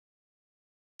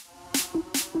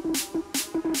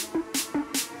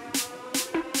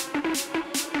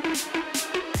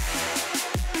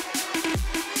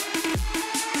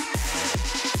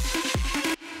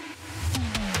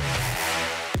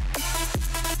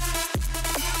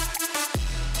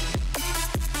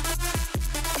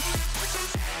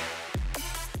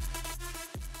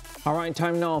All right,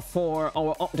 time now for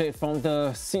our update from the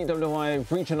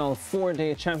CWI Regional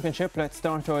 4-Day Championship. Let's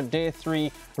start our Day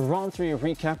 3, Round 3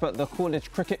 recap at the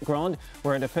Coolidge Cricket Ground,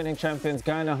 where defending champions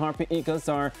Guyana Harpy Eagles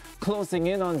are closing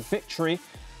in on victory.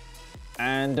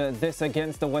 And this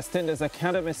against the West Indies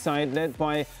Academy side, led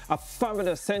by a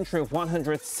fabulous century of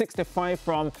 165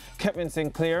 from Kevin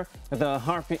Sinclair. The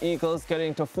Harpy Eagles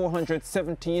getting to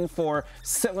 417 for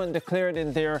 7 declared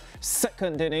in their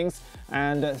second innings,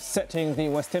 and setting the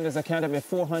West Indies Academy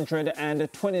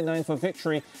 429 for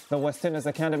victory. The West Indies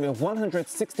Academy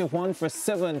 161 for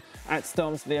 7 at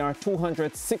stumps. They are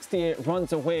 268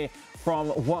 runs away from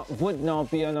what would now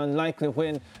be an unlikely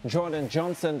win. Jordan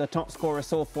Johnson, the top scorer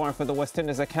so far for the West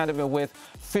Indies Academy, with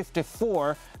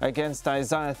 54 against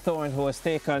Isaiah Thorne, who has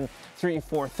taken 3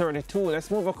 for 32. Let's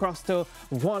move across to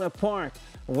Warner Park.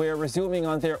 We're resuming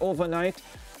on their overnight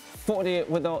 48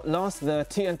 without loss. The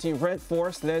TNT Red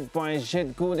Force, led by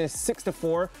Jed Goudis,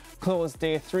 64, closed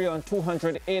Day 3 on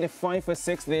 285 for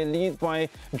 6. They lead by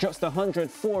just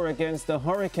 104 against the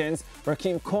Hurricanes.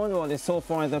 Rakeem Cornwall is so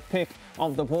far the pick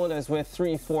of the bowlers, with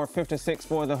 3 for 56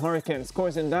 for the Hurricanes.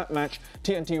 Scores in that match: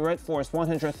 TNT Red Force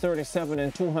 137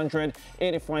 and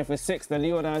 285 for 6. The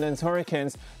Leeward Islands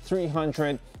Hurricanes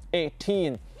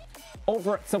 318.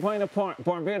 Over at Sabina Park,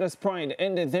 Barbados Pride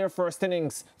ended their first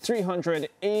innings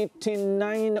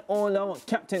 389 all out.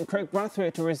 Captain Craig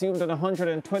Brathwaite, who resumed at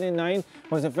 129,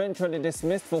 was eventually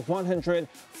dismissed for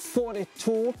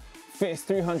 142. Faced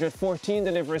 314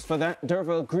 deliveries for that.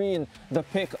 Derval Green, the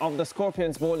pick of the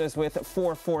Scorpions bowlers, with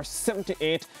 4 for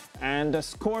 78. And the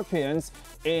Scorpions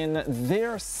in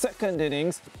their second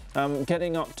innings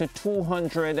getting up to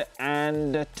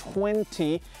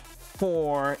 220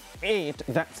 for 8.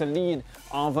 That's a lead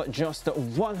of just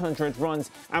 100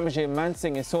 runs. Amajay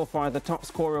Mansingh is so far the top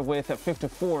scorer with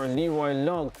 54. Leroy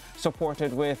Lugg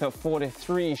supported with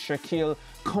 43. Shaquille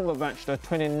Cumberbatch, the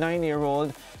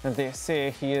 29-year-old, and they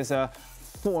say he is a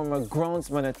former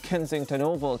groundsman at Kensington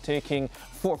Oval, taking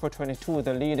 4 for 22,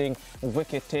 the leading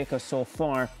wicket taker so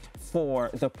far for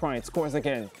the Pride. Scores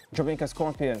again: Jamaica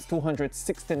Scorpions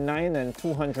 269 and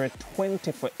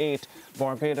 220 for 8.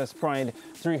 Barbados Pride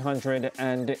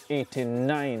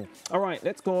 389. All right,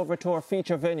 let's go over to our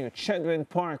feature venue, Chedwin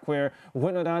Park, where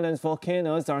Windward Islands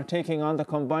Volcanoes are taking on the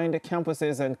combined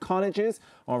campuses and colleges.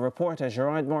 Our reporter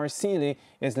Gerard Morseely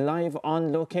is live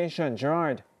on location.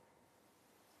 Gerard.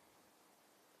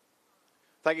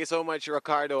 Thank you so much,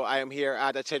 Ricardo. I am here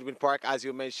at Chedwin Park, as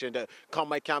you mentioned,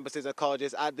 combined campuses and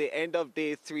colleges. At the end of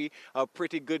Day 3, a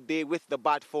pretty good day with the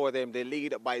bat for them. They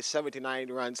lead by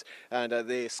 79 runs, and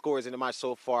the scores in the match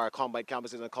so far, combined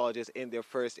campuses and colleges in their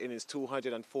first innings,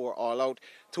 204 all out,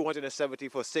 270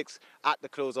 for 6 at the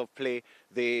close of play.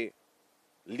 They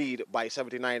lead by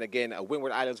 79 again.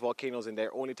 Windward Islands Volcanoes in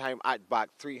their only time at bat,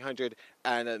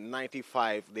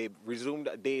 395. They resumed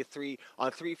Day 3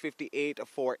 on 358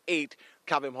 for 8.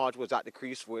 Calvin Hodge was at the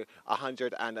crease with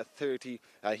 130.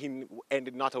 He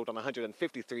ended not out on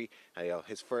 153.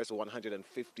 His first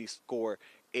 150 score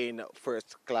in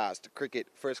first class cricket.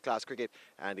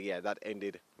 And yeah, that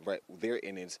ended their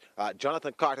innings.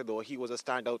 Jonathan Carter, though, he was a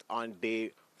standout on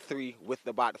Day 3 with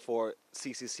the bat for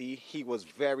CCC. He was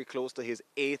very close to his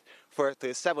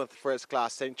 7th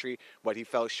first-class century, but he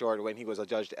fell short when he was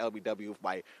adjudged LBW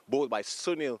bowled by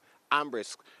Sunil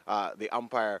Ambrisk. The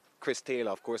umpire, Chris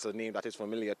Taylor, of course, a name that is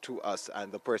familiar to us,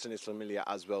 and the person is familiar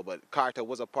as well. But Carter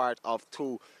was a part of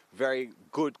 2 very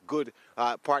good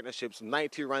partnerships.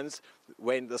 90 runs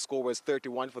when the score was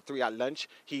 31 for 3 at lunch.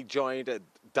 He joined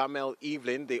Damel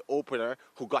Evelyn, the opener,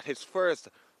 who got his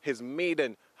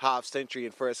maiden half-century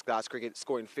in first-class cricket,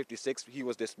 scoring 56. He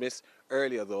was dismissed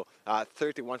earlier, though.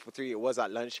 31 for 3, it was at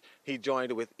lunch. He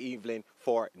joined with Evelyn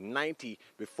for 90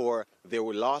 before they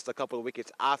were lost a couple of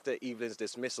wickets after Evelyn's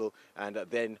dismissal. And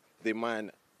then the man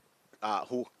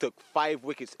who took 5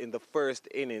 wickets in the first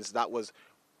innings, that was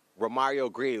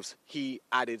Romario Graves. He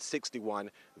added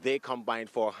 61. They combined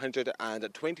for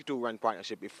 122-run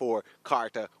partnership before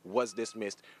Carter was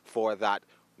dismissed for that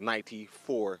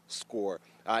 94 score.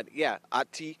 And yeah,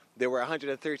 at tea, they were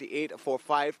 138 for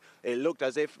 5. It looked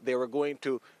as if they were going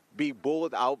to be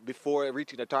bowled out before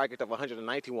reaching a target of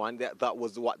 191. That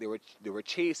was what they were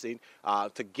chasing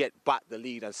to get back the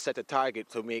lead and set a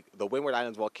target to make the Windward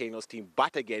Islands Volcanoes team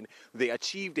bat again. They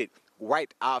achieved it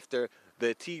right after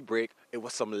the tea break, it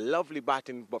was some lovely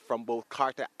batting from both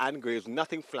Carter and Graves.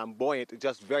 Nothing flamboyant,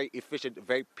 just very efficient,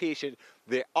 very patient.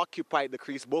 They occupied the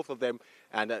crease, both of them,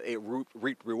 and it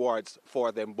reaped rewards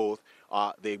for them both.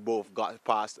 They both got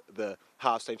past the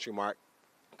half-century mark.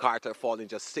 Carter falling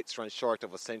just 6 runs short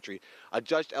of a century. I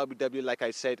judged LBW like I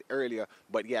said earlier,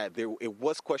 but yeah, it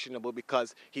was questionable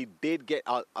because he did get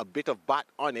a bit of bat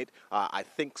on it. I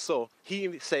think so.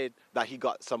 He said that he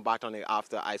got some bat on it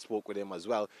after I spoke with him as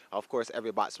well. Of course,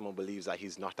 every batsman believes that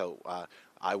he's not out.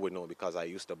 I would know because I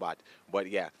used to bat.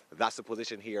 But yeah, that's the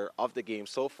position here of the game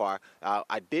so far.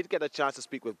 I did get a chance to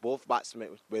speak with both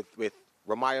batsmen, with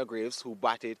Ramaya Graves, who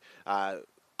batted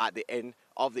at the end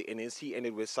of the innings. He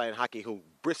ended with Cyan Haki, who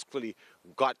briskly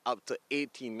got up to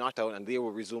 18 not out, and they will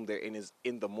resume their innings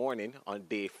in the morning on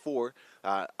day 4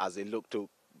 as they look to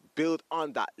build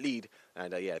on that lead.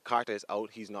 And yeah, Carter is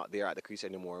out. He's not there at the crease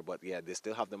anymore. But yeah, they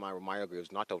still have the man Ramaya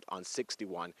Graves not out on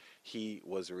 61. He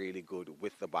was really good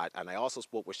with the bat. And I also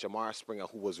spoke with Shamar Springer,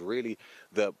 who was really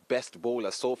the best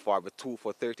bowler so far, with 2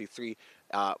 for 33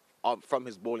 from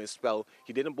his bowling spell.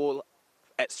 He didn't bowl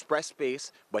express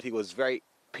pace, but he was very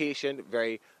patient,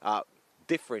 very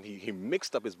different. He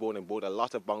mixed up his bowling, bowled a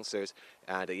lot of bouncers.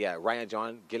 And yeah, Ryan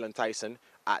John, Gillen Tyson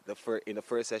in the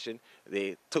first session,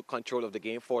 they took control of the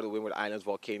game for the Windward Islands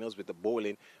Volcanoes with the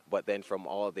bowling. But then from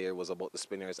all there was about the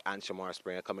spinners and Shamar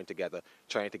Springer coming together,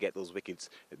 trying to get those wickets.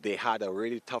 They had a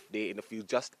really tough day in the field,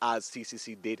 just as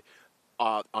CCC did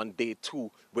on day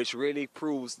 2, which really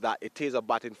proves that it is a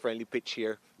batting-friendly pitch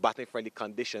here, batting-friendly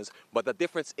conditions. But the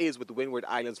difference is with the Windward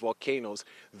Islands Volcanoes,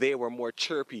 they were more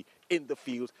chirpy in the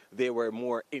field. They were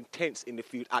more intense in the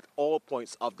field at all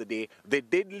points of the day. They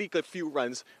did leak a few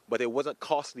runs, but it wasn't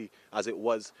costly as it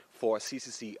was for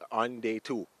CCC on day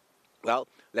 2. Well,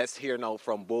 let's hear now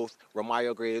from both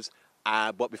Ramaya Graves,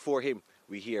 but before him,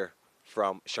 we hear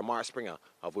from Shamar Springer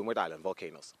of Windward Island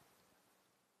Volcanoes.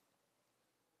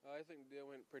 I think they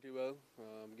went pretty well,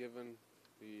 given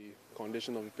the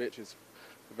condition of the pitch. It's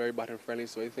very batting friendly,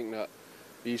 so I think that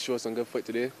he showed some good foot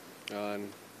today, and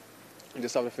we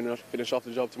just have to finish off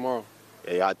the job tomorrow.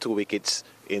 Yeah, you had 2 wickets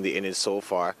in the innings so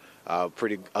far.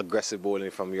 Pretty aggressive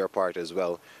bowling from your part as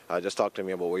well. Just talk to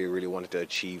me about what you really wanted to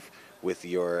achieve with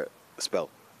your spell.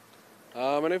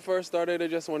 When I first started, I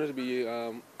just wanted to be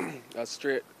as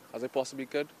straight as I possibly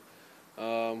could.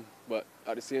 But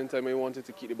at the same time, I wanted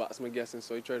to keep the batsman guessing,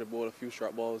 so I tried to bowl a few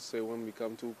short balls so it wouldn't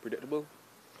become too predictable.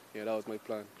 Yeah, that was my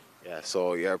plan. Yeah,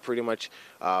 so you're pretty much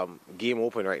game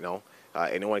open right now.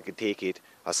 Anyone could take it,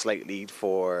 a slight lead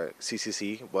for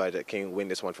CCC, but can win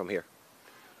this one from here.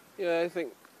 Yeah, I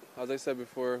think, as I said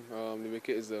before, the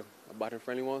wicket is a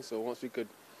batting-friendly one, so once we could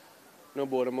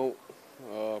bowl them out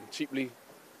cheaply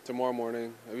tomorrow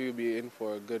morning, we will be in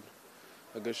for a good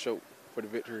show for the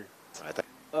victory.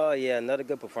 Yeah, another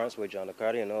good performance with John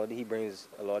Carter. He brings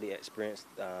a lot of experience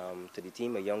to the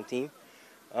team, a young team.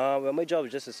 Well, my job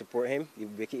is just to support him. The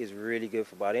wicket is really good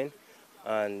for batting.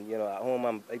 And, at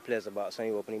home, I play as a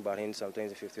batsman, opening batting,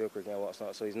 sometimes the 50 over cricket and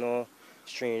whatnot. So it's no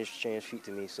strange feat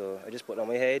to me. So I just put it on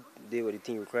my head, do what the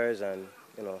team requires, and,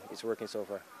 it's working so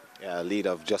far. Yeah, a lead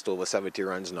of just over 70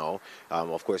 runs now.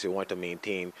 Of course, you want to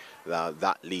maintain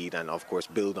that lead and, of course,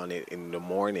 build on it in the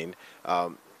morning.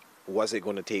 What's it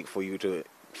going to take for you to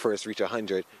first reach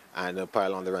 100 and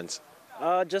pile on the runs?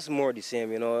 Just more the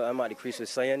same, I'm at the crease with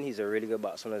Cyan. He's a really good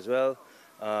batsman as well.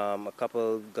 A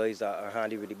couple guys that are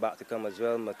handy with the bat to come as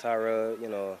well,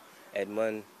 Matara,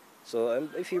 Edmund. So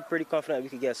I feel pretty confident we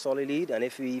could get a solid lead, and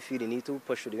if we feel the need to,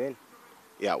 push for the win.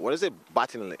 Yeah, what is it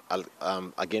batting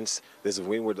against this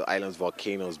Windward Islands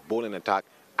Volcanoes bowling attack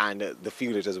and the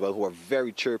fielders as well, who are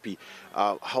very chirpy?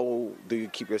 How do you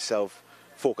keep yourself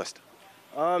focused?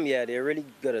 Yeah, they're really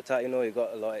good attack. You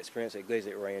got a lot of experience with guys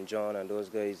like Ryan John and those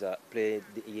guys that play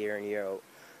year in, year out.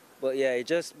 But yeah, I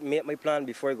just make my plan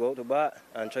before I go out to bat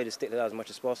and try to stick to that as much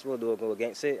as possible. Don't go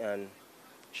against it, and it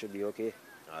should be okay.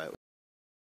 All right.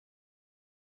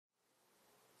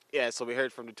 Yeah, so we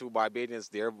heard from the 2 Barbadians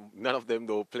there. None of them,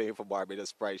 though, playing for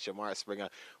Barbados Pride. Shamar Springer,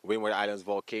 Windward Islands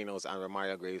Volcanoes, and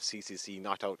Ramaya Graves, CCC,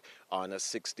 not out on a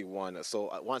 61.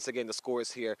 So once again, the scores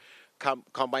here.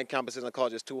 Combined campuses and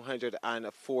colleges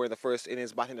 204 in the first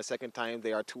innings. Batting the second time,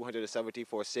 they are 270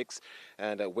 for 6.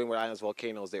 And Windward Islands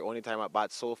Volcanoes, their only time at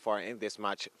bat so far in this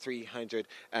match,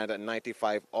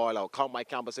 395 all out. Combined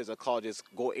campuses and colleges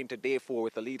go into day 4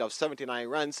 with a lead of 79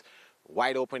 runs.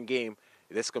 Wide open game.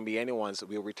 This can be anyone's.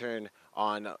 We'll return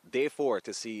on day 4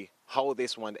 to see how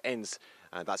this one ends.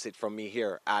 And that's it from me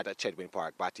here at Chedwin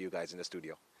Park. Back to you guys in the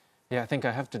studio. Yeah, I think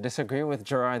I have to disagree with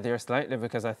Gerard there slightly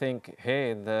because I think,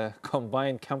 hey, the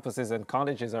combined campuses and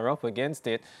colleges are up against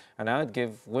it, and I would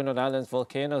give Windward Islands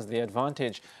Volcanoes the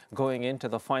advantage going into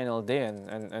the final day,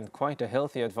 and quite a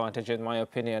healthy advantage in my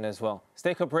opinion as well. Let's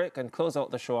take a break and close out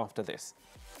the show after this.